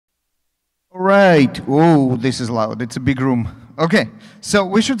right. Oh, this is loud. It's a big room. Okay, so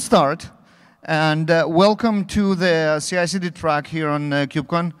we should start. And welcome to the CI/CD track here on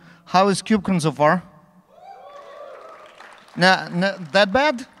KubeCon. How is KubeCon so far? That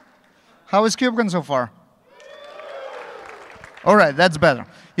bad? How is KubeCon so far? All right, that's better.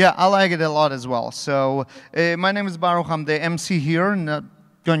 Yeah, I like it a lot as well. So my name is Baruch. I'm the MC here. Not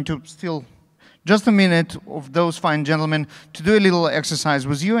going to steal just a minute of those fine gentlemen to do a little exercise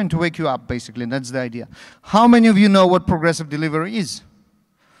with you and to wake you up, basically. That's the idea. How many of you know what progressive delivery is?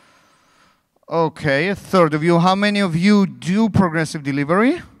 Okay, a third of you. How many of you do progressive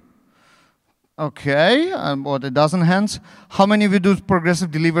delivery? Okay, about a dozen hands. How many of you do progressive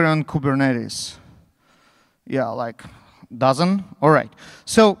delivery on Kubernetes? Yeah, like a dozen. All right.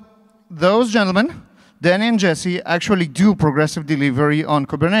 So those gentlemen, Danny and Jesse, actually do progressive delivery on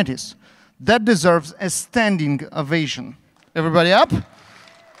Kubernetes. That deserves a standing ovation. Everybody up?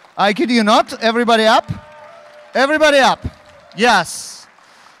 I kid you not. Everybody up? Everybody up. Yes.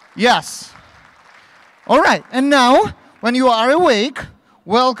 Yes. All right. And now, when you are awake,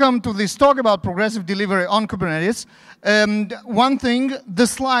 welcome to this talk about progressive delivery on Kubernetes. One thing, the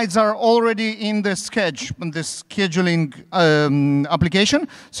slides are already in the scheduling application.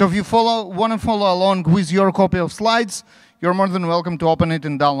 So if you want to follow along with your copy of slides, you're more than welcome to open it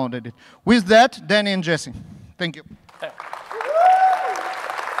and download it. With that, Danny and Jesse, thank you.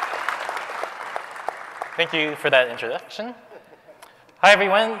 Thank you for that introduction. Hi,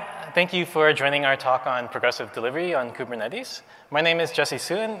 everyone. Thank you for joining our talk on progressive delivery on Kubernetes. My name is Jesse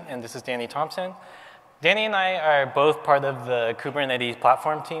Suen, and this is Danny Thomson. Danny and I are both part of the Kubernetes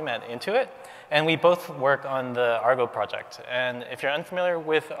platform team at Intuit, and we both work on the Argo project. And if you're unfamiliar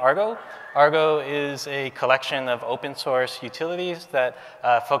with Argo, Argo is a collection of open source utilities that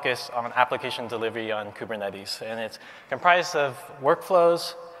focus on application delivery on Kubernetes. And it's comprised of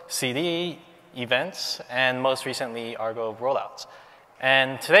workflows, CD, events, and most recently, Argo rollouts.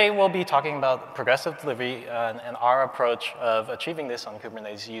 And today we'll be talking about progressive delivery and our approach of achieving this on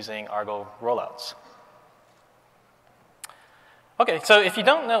Kubernetes using Argo rollouts. Okay, so if you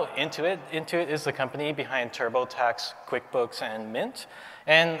don't know Intuit, Intuit is the company behind TurboTax, QuickBooks, and Mint.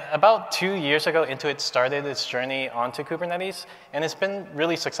 And about 2 years ago, Intuit started its journey onto Kubernetes, and it's been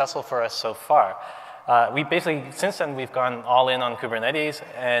really successful for us so far. Since then, we've gone all in on Kubernetes,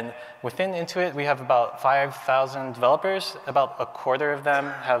 and within Intuit, we have about 5,000 developers. About a quarter of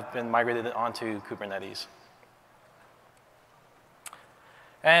them have been migrated onto Kubernetes.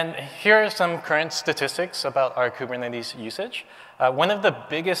 And here are some current statistics about our Kubernetes usage. One of the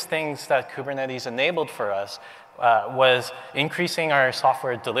biggest things that Kubernetes enabled for us was increasing our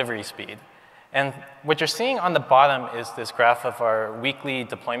software delivery speed. And what you're seeing on the bottom is this graph of our weekly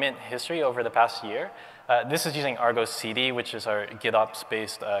deployment history over the past year. This is using Argo CD, which is our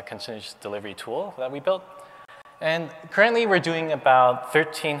GitOps-based continuous delivery tool that we built. And currently, we're doing about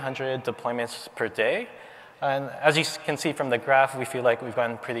 1,300 deployments per day. And as you can see from the graph, we feel like we've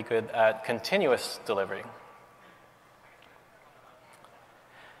gotten pretty good at continuous delivery.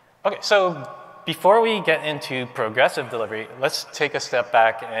 OK, so before we get into progressive delivery, let's take a step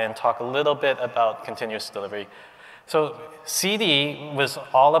back and talk a little bit about continuous delivery. So CD was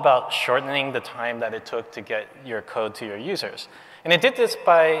all about shortening the time that it took to get your code to your users. And it did this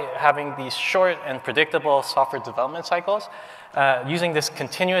by having these short and predictable software development cycles, using this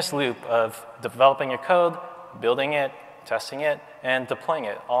continuous loop of developing your code, building it, testing it, and deploying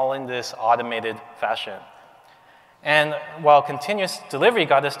it, all in this automated fashion. And while continuous delivery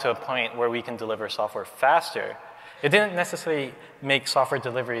got us to a point where we can deliver software faster, it didn't necessarily make software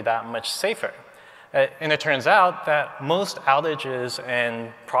delivery that much safer. And it turns out that most outages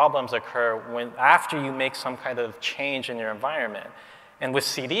and problems occur after you make some kind of change in your environment. And with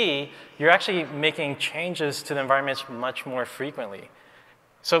CD, you're actually making changes to the environments much more frequently.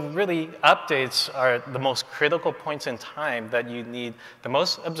 So really, updates are the most critical points in time that you need the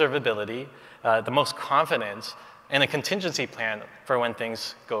most observability, the most confidence, and a contingency plan for when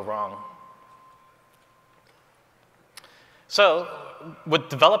things go wrong. So what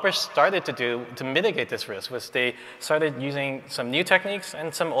developers started to do to mitigate this risk was they started using some new techniques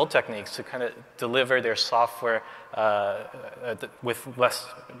and some old techniques to kind of deliver their software with less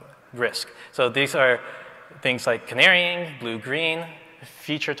risk. So these are things like canarying, blue-green,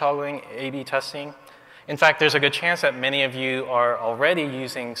 feature toggling, A/B testing. In fact, there's a good chance that many of you are already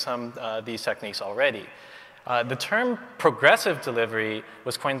using some of these techniques already. The term progressive delivery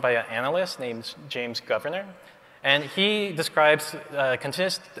was coined by an analyst named James Governor. And he describes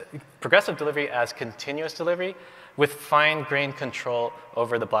progressive delivery as continuous delivery with fine-grained control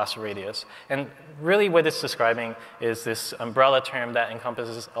over the blast radius. And really what it's describing is this umbrella term that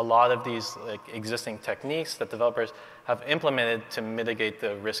encompasses a lot of these existing techniques that developers have implemented to mitigate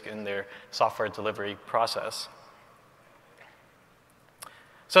the risk in their software delivery process.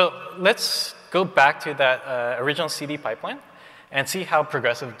 So let's go back to that original CD pipeline and see how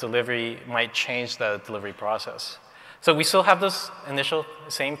progressive delivery might change the delivery process. So we still have those initial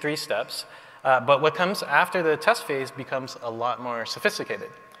same 3 steps, but what comes after the test phase becomes a lot more sophisticated.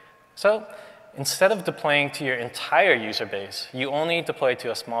 So instead of deploying to your entire user base, you only deploy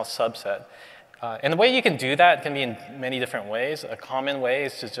to a small subset. And the way you can do that can be in many different ways. A common way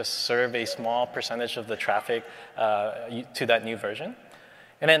is to just serve a small percentage of the traffic to that new version.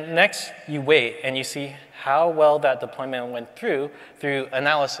 And then next, you wait and you see how well that deployment went through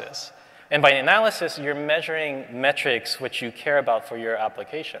analysis. And by analysis, you're measuring metrics which you care about for your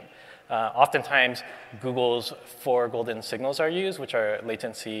application. Oftentimes, Google's 4 golden signals are used, which are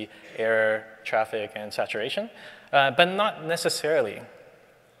latency, error, traffic, and saturation, but not necessarily.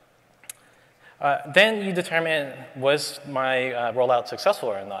 Then you determine, was my rollout successful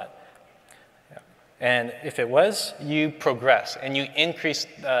or not? And if it was, you progress, and you increase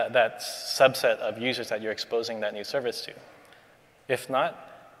that subset of users that you're exposing that new service to. If not,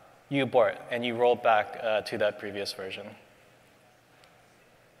 you abort, and you roll back to that previous version.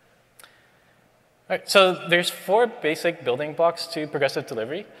 All right, so there's 4 basic building blocks to progressive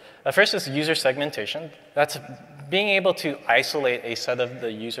delivery. First is user segmentation. That's being able to isolate a set of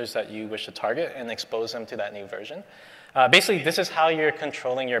the users that you wish to target and expose them to that new version. Basically, this is how you're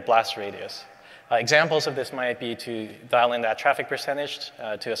controlling your blast radius. Examples of this might be to dial in that traffic percentage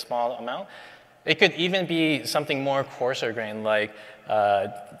to a small amount. It could even be something more coarser grained, like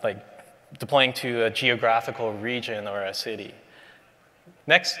deploying to a geographical region or a city.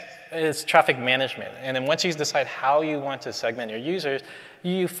 Next is traffic management. And then once you decide how you want to segment your users,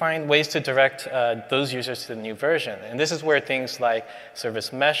 you find ways to direct those users to the new version. And this is where things like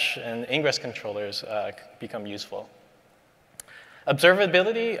service mesh and ingress controllers become useful.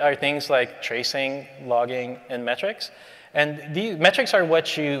 Observability are things like tracing, logging, and metrics. And these metrics are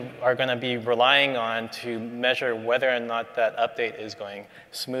what you are going to be relying on to measure whether or not that update is going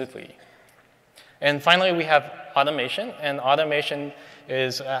smoothly. And finally, we have automation. And automation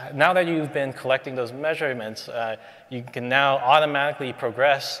is, now that you've been collecting those measurements, you can now automatically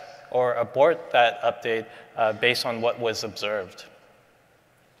progress or abort that update based on what was observed.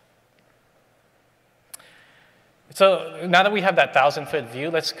 So now that we have that 1,000-foot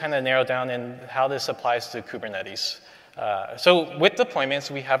view, let's kind of narrow down in how this applies to Kubernetes. So with deployments,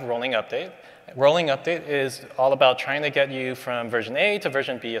 we have rolling update. Rolling update is all about trying to get you from version A to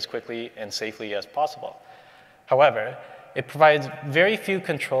version B as quickly and safely as possible. However, it provides very few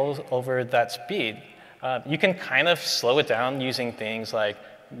controls over that speed. You can kind of slow it down using things like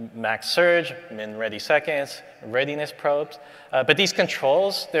max surge, min ready seconds, readiness probes. But these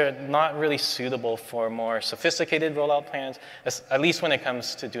controls, they're not really suitable for more sophisticated rollout plans, at least when it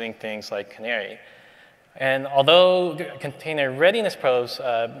comes to doing things like canary. And although container readiness probes,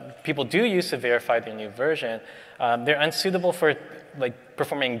 people do use to verify their new version, they're unsuitable for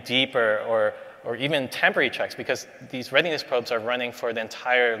performing deeper or even temporary checks because these readiness probes are running for the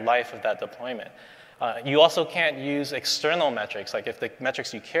entire life of that deployment. You also can't use external metrics. Like if the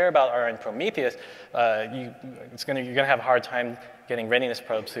metrics you care about are in Prometheus, you're going to have a hard time getting readiness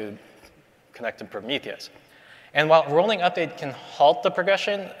probes to connect to Prometheus. And while rolling update can halt the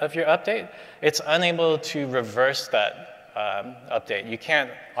progression of your update, it's unable to reverse that update. You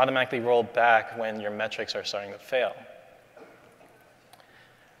can't automatically roll back when your metrics are starting to fail.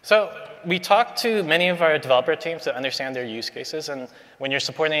 So we talked to many of our developer teams to understand their use cases. And when you're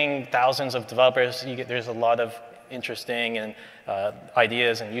supporting thousands of developers, there's a lot of interesting and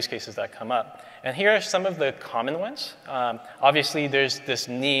ideas and use cases that come up. And here are some of the common ones. Obviously, there's this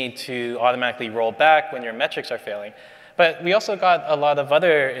need to automatically roll back when your metrics are failing. But we also got a lot of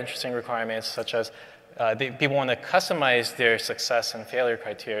other interesting requirements, such as people want to customize their success and failure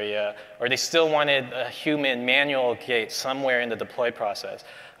criteria, or they still wanted a human manual gate somewhere in the deploy process.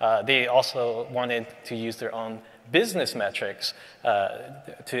 They also wanted to use their own business metrics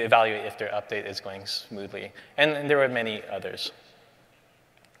to evaluate if their update is going smoothly. And there were many others.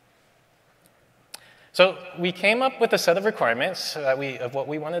 So we came up with a set of requirements of what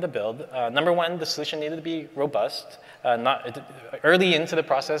we wanted to build. Number one, the solution needed to be robust. Early into the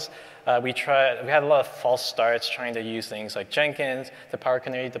process, we had a lot of false starts trying to use things like Jenkins to power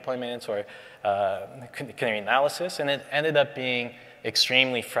canary deployments or canary analysis, and it ended up being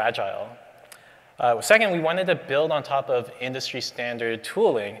extremely fragile. Second, we wanted to build on top of industry standard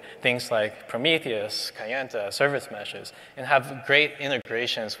tooling, things like Prometheus, Kayenta, service meshes, and have great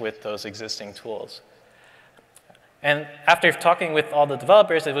integrations with those existing tools. And after talking with all the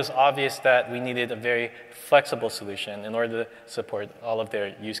developers, it was obvious that we needed a very flexible solution in order to support all of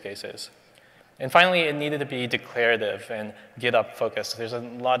their use cases. And finally, it needed to be declarative and GitHub focused. There's a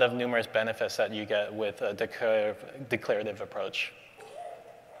lot of numerous benefits that you get with a declarative approach.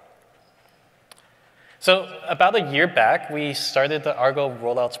 So about a year back, we started the Argo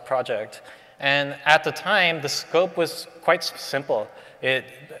rollouts project. And at the time, the scope was quite simple. It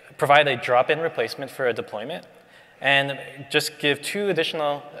provided a drop-in replacement for a deployment and just give 2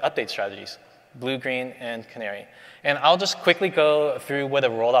 additional update strategies, blue, green, and canary. And I'll just quickly go through what a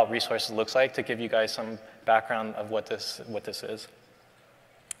rollout resource looks like to give you guys some background of what this is.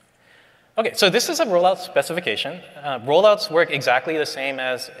 OK, so this is a rollout specification. Rollouts work exactly the same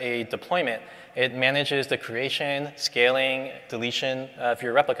as a deployment. It manages the creation, scaling, deletion of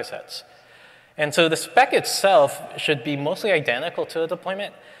your replica sets. And so the spec itself should be mostly identical to a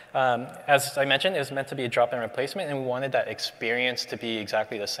deployment. As I mentioned, it was meant to be a drop-in replacement, and we wanted that experience to be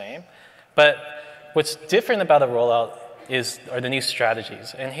exactly the same. But what's different about a rollout are the new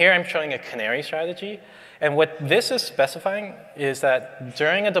strategies. And here I'm showing a canary strategy. And what this is specifying is that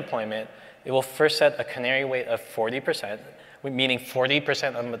during a deployment, it will first set a canary weight of 40%, meaning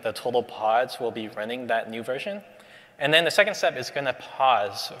 40% of the total pods will be running that new version. And then the second step is going to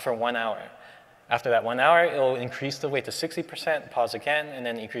pause for 1 hour. After that 1 hour, it will increase the weight to 60%, pause again, and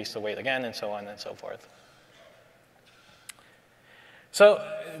then increase the weight again, and so on and so forth. So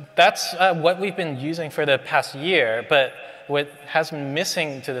that's what we've been using for the past year, but what has been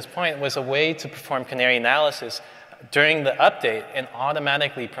missing to this point was a way to perform canary analysis during the update and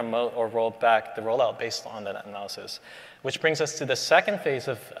automatically promote or roll back the rollout based on that analysis. Which brings us to the second phase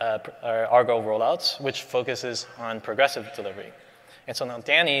of our Argo rollouts, which focuses on progressive delivery. And so now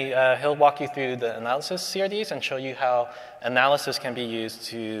Danny, he'll walk you through the analysis CRDs and show you how analysis can be used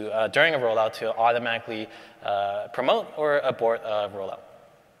during a rollout to automatically promote or abort a rollout.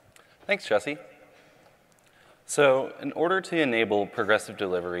 Thanks, Jesse. So in order to enable progressive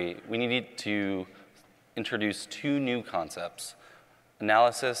delivery, we needed to introduce 2 new concepts,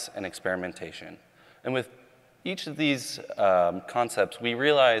 analysis and experimentation. And with each of these concepts, we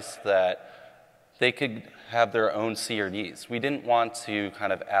realized that they could have their own CRDs. We didn't want to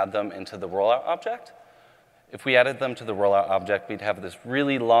kind of add them into the rollout object. If we added them to the rollout object, we'd have this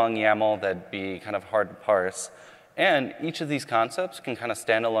really long YAML that'd be kind of hard to parse. And each of these concepts can kind of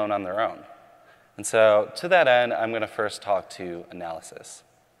stand alone on their own. And so to that end, I'm going to first talk to analysis.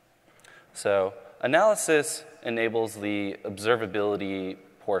 So analysis enables the observability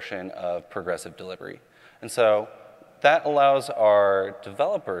portion of progressive delivery. And so that allows our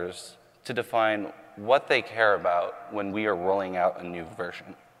developers to define what they care about when we are rolling out a new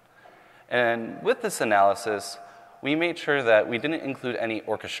version. And with this analysis, we made sure that we didn't include any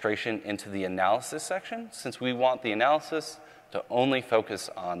orchestration into the analysis section, since we want the analysis to only focus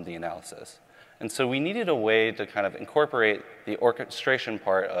on the analysis. And so we needed a way to kind of incorporate the orchestration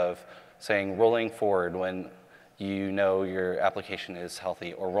part of saying rolling forward when you know your application is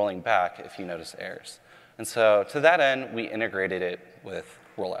healthy, or rolling back if you notice errors. And so to that end, we integrated it with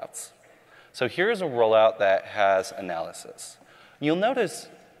rollouts. So here's a rollout that has analysis. You'll notice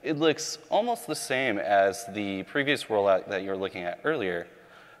it looks almost the same as the previous rollout that you were looking at earlier,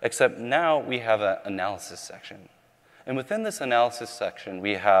 except now we have an analysis section. And within this analysis section,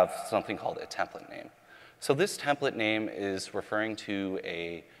 we have something called a template name. So this template name is referring to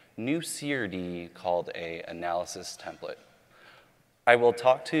a new CRD called an analysis template. I will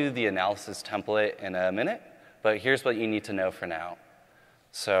talk to the analysis template in a minute, but here's what you need to know for now.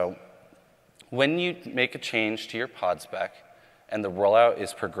 So when you make a change to your pod spec and the rollout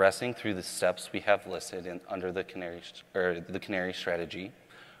is progressing through the steps we have listed under the canary strategy,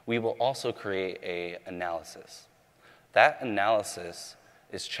 we will also create an analysis. That analysis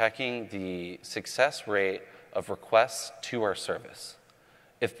is checking the success rate of requests to our service.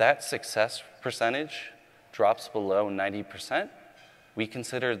 If that success percentage drops below 90%, we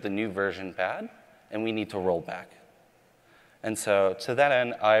consider the new version bad, and we need to roll back. And so to that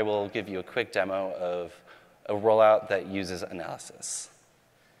end, I will give you a quick demo of a rollout that uses analysis.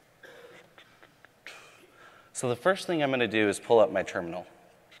 So the first thing I'm going to do is pull up my terminal.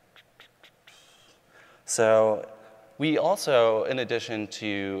 So we also, in addition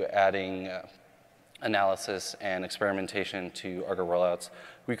to adding analysis and experimentation to Argo rollouts,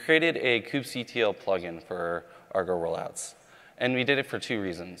 we created a kubectl plugin for Argo rollouts. And we did it for 2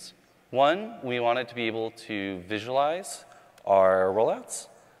 reasons. One, we wanted to be able to visualize our rollouts.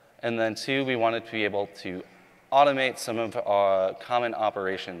 And then 2, we wanted to be able to automate some of our common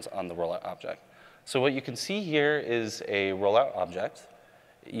operations on the rollout object. So what you can see here is a rollout object.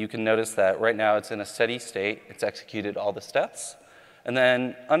 You can notice that right now it's in a steady state. It's executed all the steps. And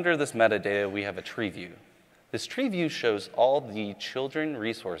then under this metadata, we have a tree view. This tree view shows all the children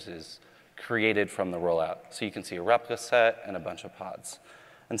resources created from the rollout. So you can see a replica set and a bunch of pods.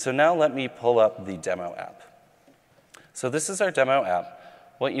 And so now let me pull up the demo app. So this is our demo app.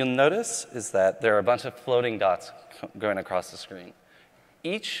 What you'll notice is that there are a bunch of floating dots going across the screen.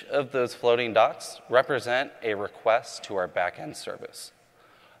 Each of those floating dots represent a request to our backend service.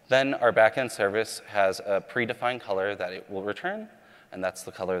 Then our backend service has a predefined color that it will return, and that's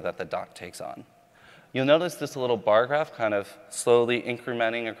the color that the dot takes on. You'll notice this little bar graph kind of slowly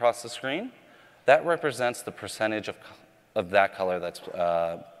incrementing across the screen. That represents the percentage of that color that's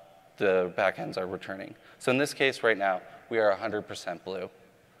the backends are returning. So in this case right now, we are 100% blue.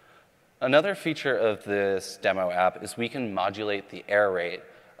 Another feature of this demo app is we can modulate the error rate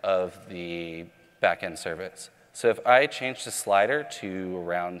of the backend service. So if I change the slider to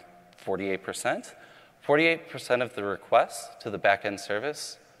around 48%, 48% of the requests to the backend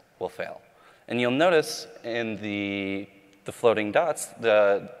service will fail. And you'll notice in the floating dots,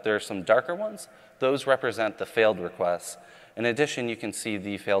 there are some darker ones. Those represent the failed requests. In addition, you can see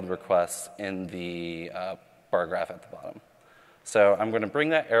the failed requests in the bar graph at the bottom. So I'm going to bring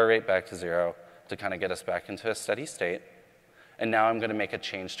that error rate back to 0 to kind of get us back into a steady state. And now I'm going to make a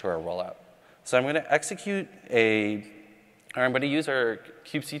change to our rollout. So I'm going to execute I'm going to use our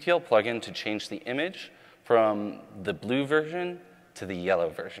kubectl plugin to change the image from the blue version to the yellow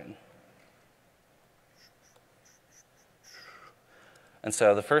version. And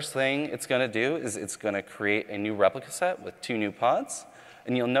so the first thing it's going to do is it's going to create a new replica set with 2 new pods.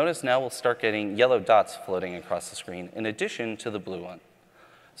 And you'll notice now we'll start getting yellow dots floating across the screen in addition to the blue one.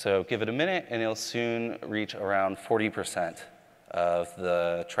 So give it a minute, and it'll soon reach around 40% of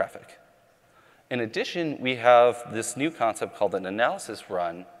the traffic. In addition, we have this new concept called an analysis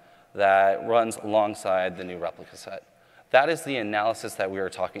run that runs alongside the new replica set. That is the analysis that we were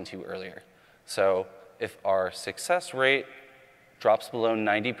talking to earlier. So if our success rate drops below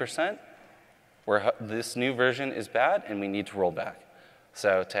 90%, this new version is bad and we need to roll back.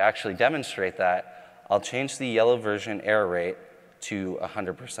 So to actually demonstrate that, I'll change the yellow version error rate to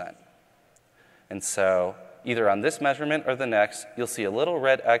 100%. And so either on this measurement or the next, you'll see a little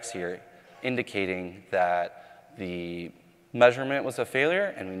red X here indicating that the measurement was a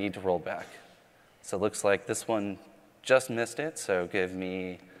failure and we need to roll back. So it looks like this one just missed it, so give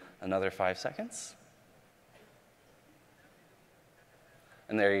me another 5 seconds.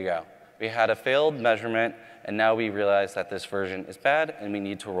 And there you go. We had a failed measurement, and now we realize that this version is bad and we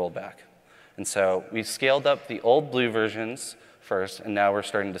need to roll back. And so we scaled up the old blue versions first, and now we're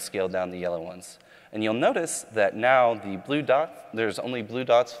starting to scale down the yellow ones. And you'll notice that now the blue dot, there's only blue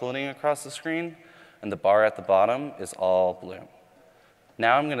dots floating across the screen, and the bar at the bottom is all blue.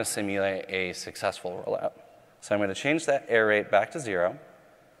 Now I'm going to simulate a successful rollout. So I'm going to change that error rate back to 0,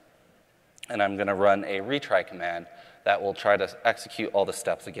 and I'm going to run a retry command that will try to execute all the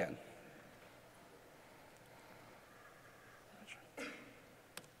steps again.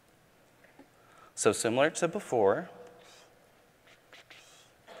 So similar to before,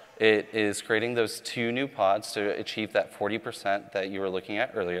 it is creating those 2 new pods to achieve that 40% that you were looking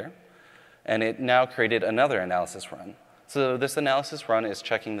at earlier. And it now created another analysis run. So this analysis run is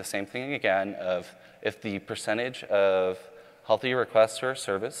checking the same thing again of if the percentage of healthy requests to our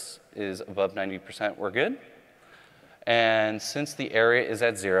service is above 90%, we're good. And since the area is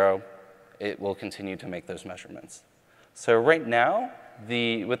at 0, it will continue to make those measurements. So right now,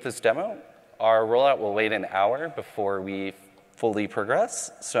 with this demo, our rollout will wait an hour before we fully progress.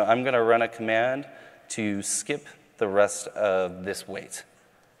 So I'm going to run a command to skip the rest of this wait.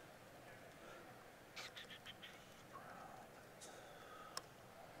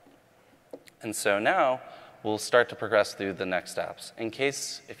 And so now we'll start to progress through the next steps. In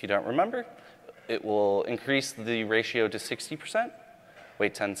case, if you don't remember, it will increase the ratio to 60%,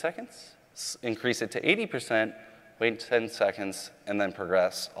 wait 10 seconds, increase it to 80%, wait 10 seconds, and then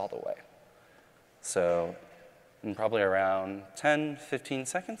progress all the way. So in probably around 10, 15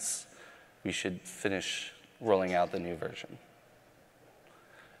 seconds, we should finish rolling out the new version.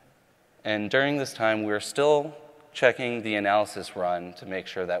 And during this time, we're still checking the analysis run to make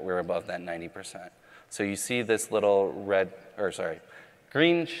sure that we're above that 90%. So you see this little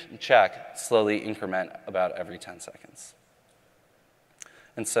green check slowly increment about every 10 seconds.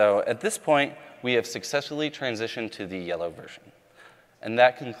 And so at this point, we have successfully transitioned to the yellow version. And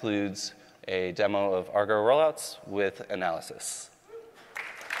that concludes a demo of Argo rollouts with analysis.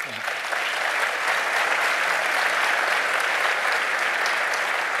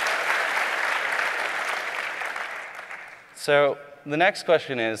 So the next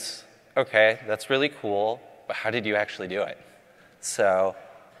question is, OK, that's really cool, but how did you actually do it? So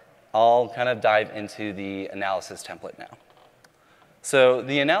I'll kind of dive into the analysis template now. So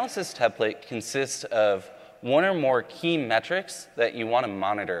the analysis template consists of one or more key metrics that you want to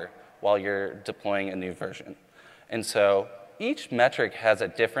monitor while you're deploying a new version. And so each metric has a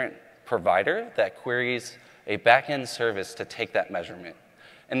different provider that queries a backend service to take that measurement.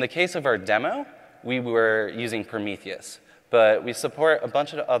 In the case of our demo, we were using Prometheus, but we support a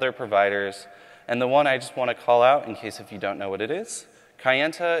bunch of other providers. And the one I just want to call out, in case if you don't know what it is,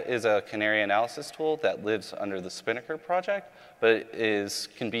 Kayenta is a canary analysis tool that lives under the Spinnaker project, but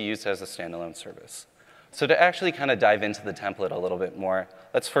can be used as a standalone service. So to actually kind of dive into the template a little bit more,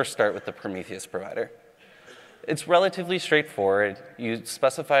 let's first start with the Prometheus provider. It's relatively straightforward. You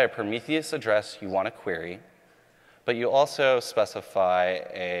specify a Prometheus address you want to query, but you also specify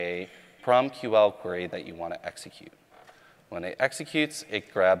a PromQL query that you want to execute. When it executes,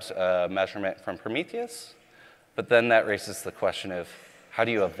 it grabs a measurement from Prometheus, but then that raises the question of how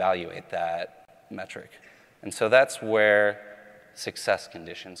do you evaluate that metric? And so that's where success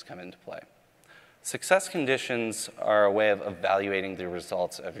conditions come into play. Success conditions are a way of evaluating the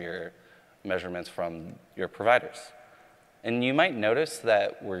results of your measurements from your providers. And you might notice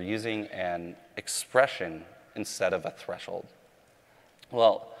that we're using an expression instead of a threshold.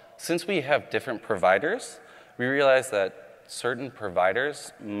 Well, since we have different providers, we realize that certain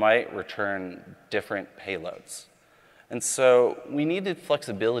providers might return different payloads. And so we needed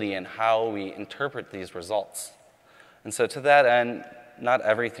flexibility in how we interpret these results. And so to that end, not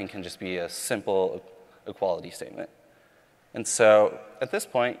everything can just be a simple equality statement. And so at this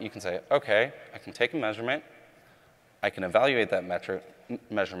point, you can say, OK, I can take a measurement. I can evaluate that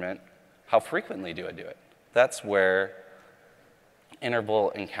measurement. How frequently do I do it? That's where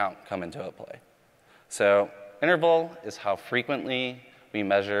interval and count come into play. So interval is how frequently we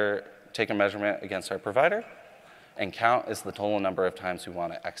take a measurement against our provider. And count is the total number of times we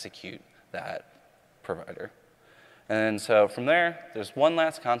want to execute that provider. And so from there, there's one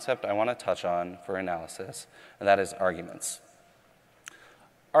last concept I want to touch on for analysis, and that is arguments.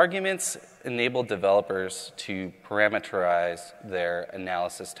 Arguments enable developers to parameterize their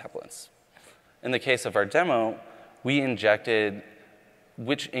analysis templates. In the case of our demo, we injected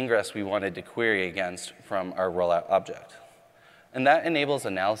which ingress we wanted to query against from our rollout object. And that enables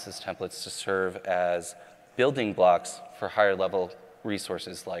analysis templates to serve as building blocks for higher level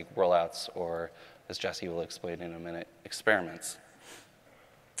resources like rollouts or, as Jesse will explain in a minute, experiments.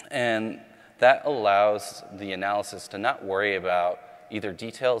 And that allows the analysis to not worry about either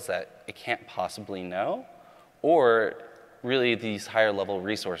details that it can't possibly know, or really these higher level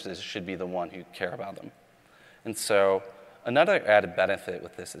resources should be the one who care about them. And so another added benefit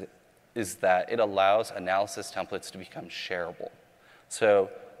with this is that it allows analysis templates to become shareable. So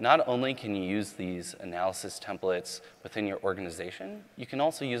not only can you use these analysis templates within your organization, you can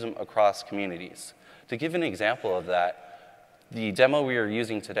also use them across communities. To give an example of that, the demo we are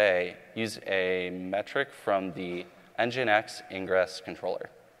using today used a metric from the Nginx ingress controller.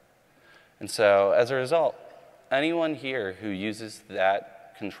 And so as a result, anyone here who uses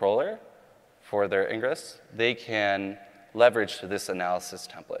that controller for their ingress, they can leverage to this analysis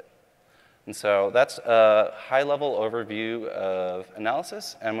template. And so that's a high-level overview of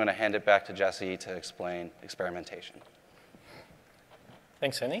analysis. And I'm going to hand it back to Jesse to explain experimentation.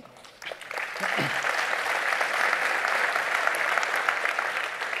 Thanks, Andy.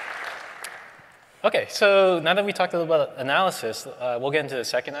 OK, so now that we talked a little about analysis, we'll get into the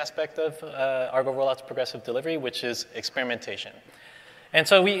second aspect of Argo Rollout's progressive delivery, which is experimentation. And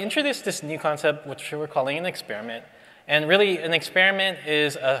so we introduced this new concept, which we're calling an experiment. And really, an experiment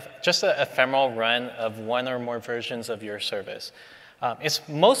is just an ephemeral run of one or more versions of your service. It's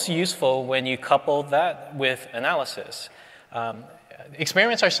most useful when you couple that with analysis.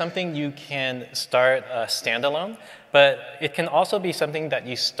 Experiments are something you can start standalone, but it can also be something that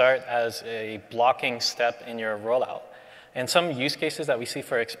you start as a blocking step in your rollout. And some use cases that we see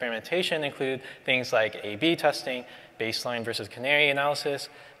for experimentation include things like A/B testing, baseline versus canary analysis,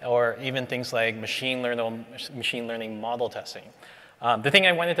 or even things like machine learning model testing. The thing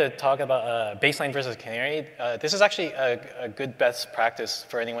I wanted to talk about, baseline versus canary, this is actually a good best practice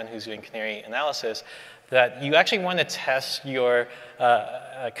for anyone who's doing canary analysis, that you actually want to test your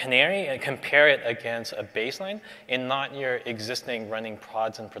canary and compare it against a baseline and not your existing running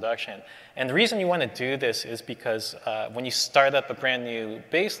prods in production. And the reason you want to do this is because when you start up a brand new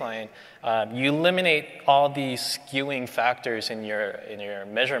baseline, you eliminate all these skewing factors in your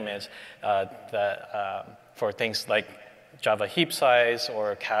measurements for things like Java heap size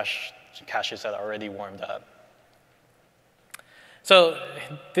or caches that are already warmed up. So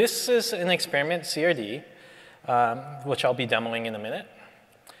this is an experiment CRD, which I'll be demoing in a minute.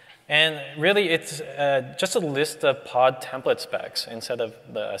 And really, it's just a list of pod template specs instead of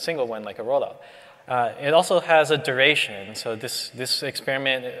a single one like a rollout. It also has a duration. So this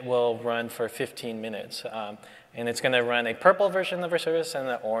experiment will run for 15 minutes. And it's going to run a purple version of our service and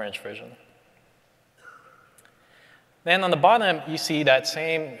an orange version. Then on the bottom, you see that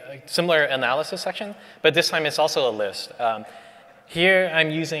same similar analysis section, but this time it's also a list. Here,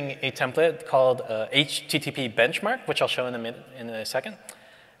 I'm using a template called HTTP benchmark, which I'll show in a second.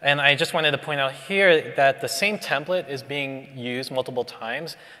 And I just wanted to point out here that the same template is being used multiple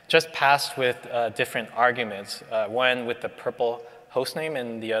times, just passed with different arguments, one with the purple hostname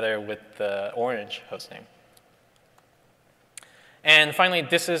and the other with the orange hostname. And finally,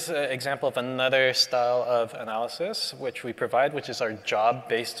 this is an example of another style of analysis which we provide, which is our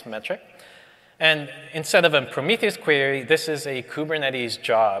job-based metric. And instead of a Prometheus query, this is a Kubernetes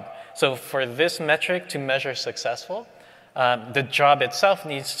job. So for this metric to measure successful, the job itself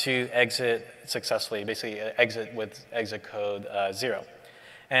needs to exit successfully, basically exit with exit code 0.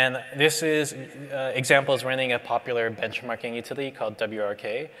 And this is examples running a popular benchmarking utility called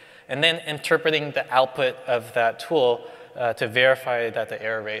WRK, and then interpreting the output of that tool to verify that the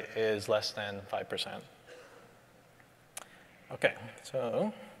error rate is less than 5%. Okay,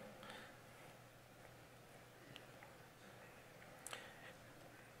 so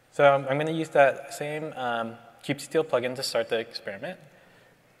I'm going to use that same kubectl plugin to start the experiment.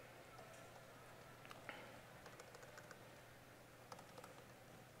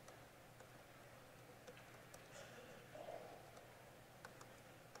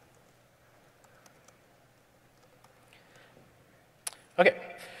 Okay,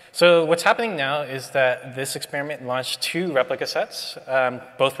 so what's happening now is that this experiment launched 2 replica sets.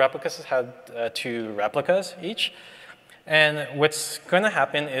 Both replicas had 2 replicas each. And what's going to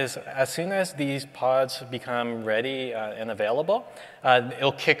happen is as soon as these pods become ready and available,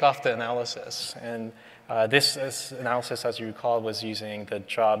 it'll kick off the analysis. And this analysis, as you recall, was using the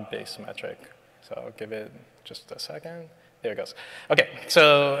job-based metric. So I'll give it just a second. There it goes. OK,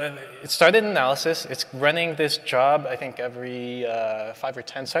 so it started analysis. It's running this job, I think, every 5 or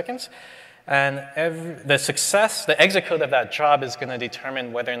 10 seconds. And the exit code of that job is going to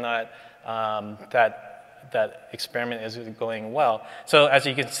determine whether or not that experiment is going well. So as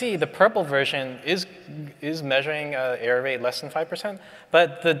you can see, the purple version is measuring error rate less than 5%,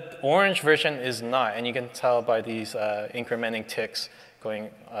 but the orange version is not. And you can tell by these incrementing ticks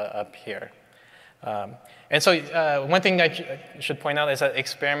going up here. And so one thing I should point out is that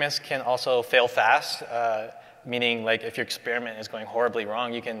experiments can also fail fast, meaning like if your experiment is going horribly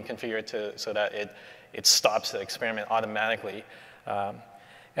wrong, you can configure it so that it stops the experiment automatically.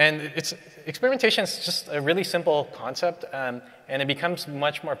 And experimentation is just a really simple concept, and it becomes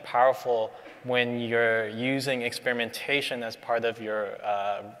much more powerful when you're using experimentation as part of your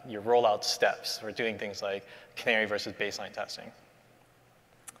rollout steps for doing things like canary versus baseline testing.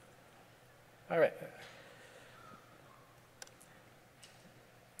 All right.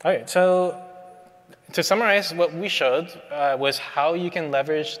 All right, so to summarize, what we showed was how you can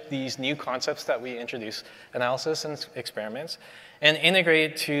leverage these new concepts that we introduced, analysis and experiments, and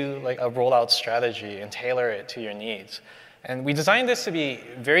integrate to like a rollout strategy and tailor it to your needs. And we designed this to be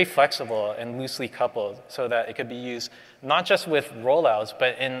very flexible and loosely coupled so that it could be used not just with rollouts,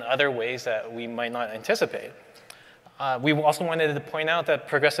 but in other ways that we might not anticipate. We also wanted to point out that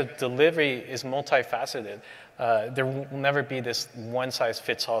progressive delivery is multifaceted. There will never be this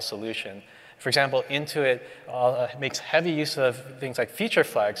one-size-fits-all solution. For example, Intuit makes heavy use of things like feature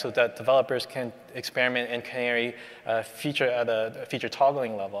flags so that developers can experiment in canary feature at a feature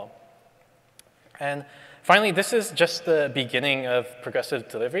toggling level. And finally, this is just the beginning of progressive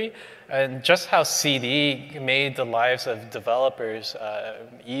delivery and just how CD made the lives of developers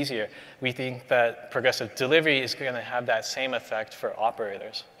easier. We think that progressive delivery is going to have that same effect for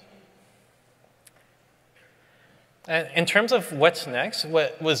operators. And in terms of what's next,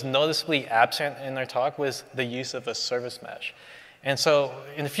 what was noticeably absent in our talk was the use of a service mesh. And so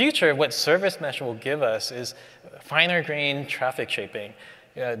in the future, what service mesh will give us is finer grained traffic shaping.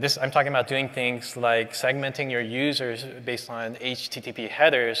 I'm talking about doing things like segmenting your users based on HTTP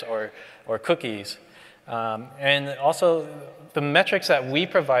headers or cookies. And also, the metrics that we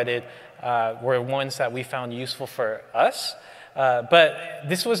provided were ones that we found useful for us. But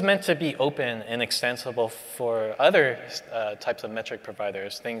this was meant to be open and extensible for other types of metric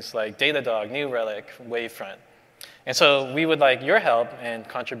providers, things like Datadog, New Relic, Wavefront. And so we would like your help and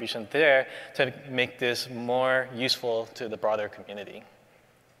contribution there to make this more useful to the broader community.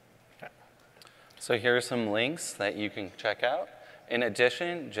 So here are some links that you can check out. In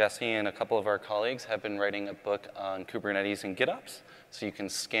addition, Jesse and a couple of our colleagues have been writing a book on Kubernetes and GitOps. So you can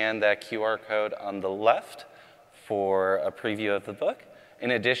scan that QR code on the left for a preview of the book.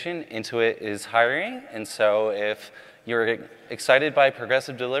 In addition, Intuit is hiring. And so if you're excited by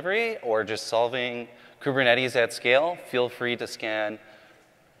progressive delivery or just solving Kubernetes at scale, feel free to scan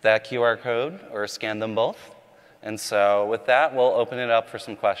that QR code or scan them both. And so with that, we'll open it up for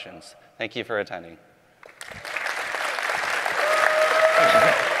some questions. Thank you for attending.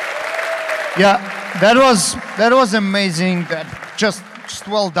 Yeah, that was amazing. Just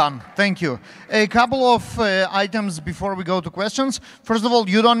well done. Thank you. A couple of items before we go to questions. First of all,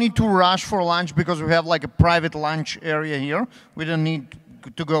 you don't need to rush for lunch because we have like a private lunch area here. We don't need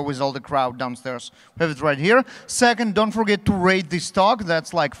to go with all the crowd downstairs. We have it right here. Second, don't forget to rate this talk.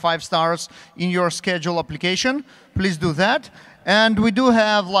 That's like 5 stars in your schedule application. Please do that. And we do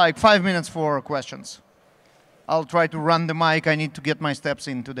have like 5 minutes for questions. I'll try to run the mic. I need to get my steps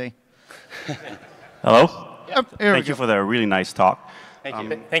in today. Hello. Yep, Thank you for the really nice talk. Thank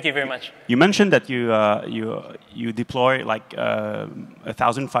you. Thank you very much. You mentioned that you deploy like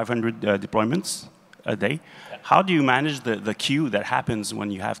 1,500 deployments a day. Yeah. How do you manage the queue that happens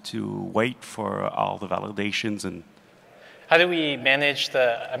when you have to wait for all the validations and? How do we manage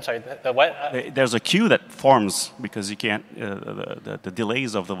the? I'm sorry, the what? There's a queue that forms because you can't the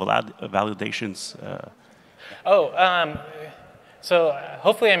delays of the validations. So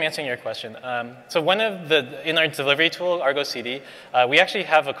hopefully I'm answering your question. So in our delivery tool, Argo CD, we actually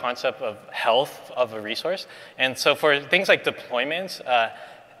have a concept of health of a resource. And so for things like deployments,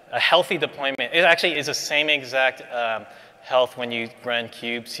 a healthy deployment, it actually is the same exact health when you run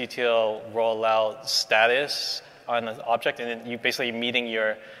kubectl rollout status on an object, and then you basically meeting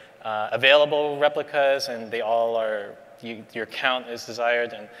your available replicas, and they all are, your count is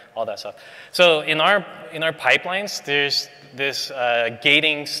desired and all that stuff. So in our pipelines, there's this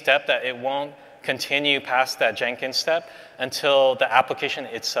gating step that it won't continue past that Jenkins step until the application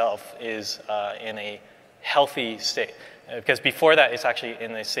itself is in a healthy state. Because before that, it's actually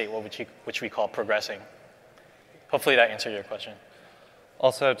in a state which we call progressing. Hopefully that answered your question.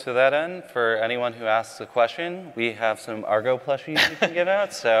 Also, to that end, for anyone who asks a question, we have some Argo plushies you can give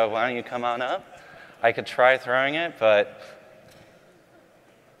out, so why don't you come on up? I could try throwing it, but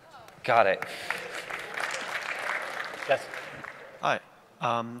got it. Yes. Hi.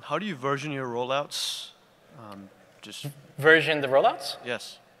 How do you version your rollouts? Version the rollouts?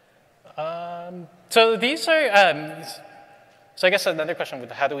 Yes. So these are, so I guess another question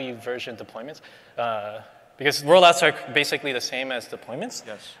with how do we version deployments? Because rollouts are basically the same as deployments.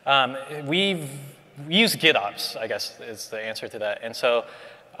 Yes. We use GitOps, I guess is the answer to that. And so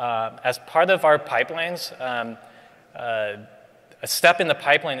as part of our pipelines, a step in the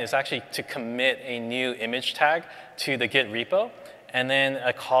pipeline is actually to commit a new image tag to the Git repo. And then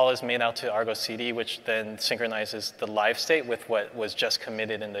a call is made out to Argo CD, which then synchronizes the live state with what was just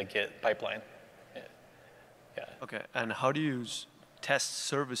committed in the Git pipeline. Yeah. Okay. And how do you test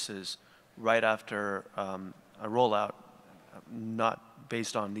services right after a rollout, not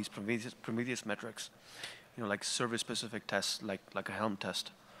based on these Prometheus metrics? You know, like service-specific tests, like a Helm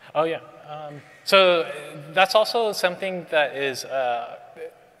test. Oh yeah. So that's also something that is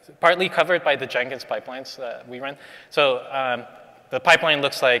partly covered by the Jenkins pipelines that we run. So the pipeline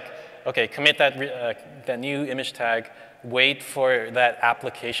looks like, okay, commit that new image tag, wait for that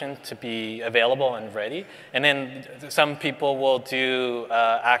application to be available and ready, and then some people will do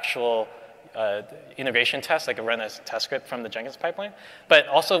actual integration tests, like run a test script from the Jenkins pipeline. But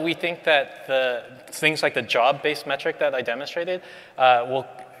also we think that the things like the job-based metric that I demonstrated will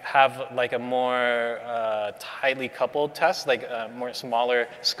have like a more tightly coupled test, like a more smaller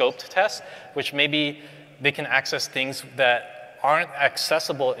scoped test, which maybe they can access things that aren't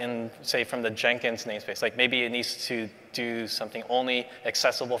accessible in, say, from the Jenkins namespace. Like maybe it needs to do something only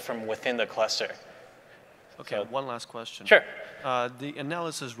accessible from within the cluster. Okay, so, one last question. Sure. The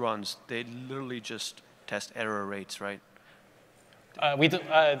analysis runs, they literally just test error rates, right? We do,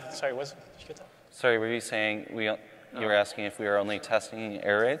 sorry, did you get that? Sorry, were you saying you were asking if we were only testing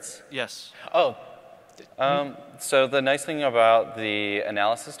error rates? Yes. Oh. So the nice thing about the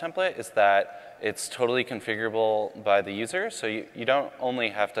analysis template is that it's totally configurable by the user. So you don't only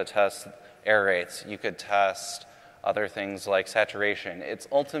have to test error rates. You could test other things like saturation. It's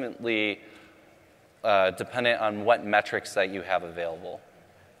ultimately dependent on what metrics that you have available.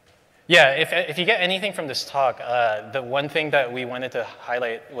 Yeah, if you get anything from this talk, the one thing that we wanted to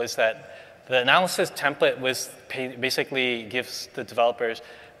highlight was that the analysis template basically gives the developers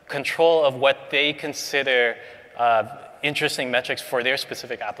control of what they consider interesting metrics for their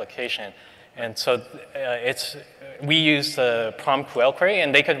specific application. And so we use the PromQL query,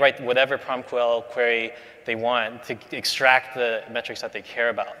 and they could write whatever PromQL query they want to extract the metrics that they care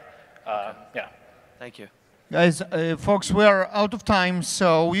about. Yeah. Thank you. Guys, folks, we are out of time,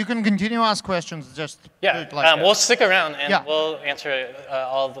 so you can continue to ask questions. Just we'll stick around and we'll answer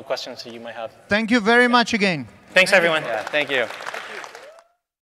all the questions that you might have. Thank you very much again. Thanks, everyone. Yeah, thank you.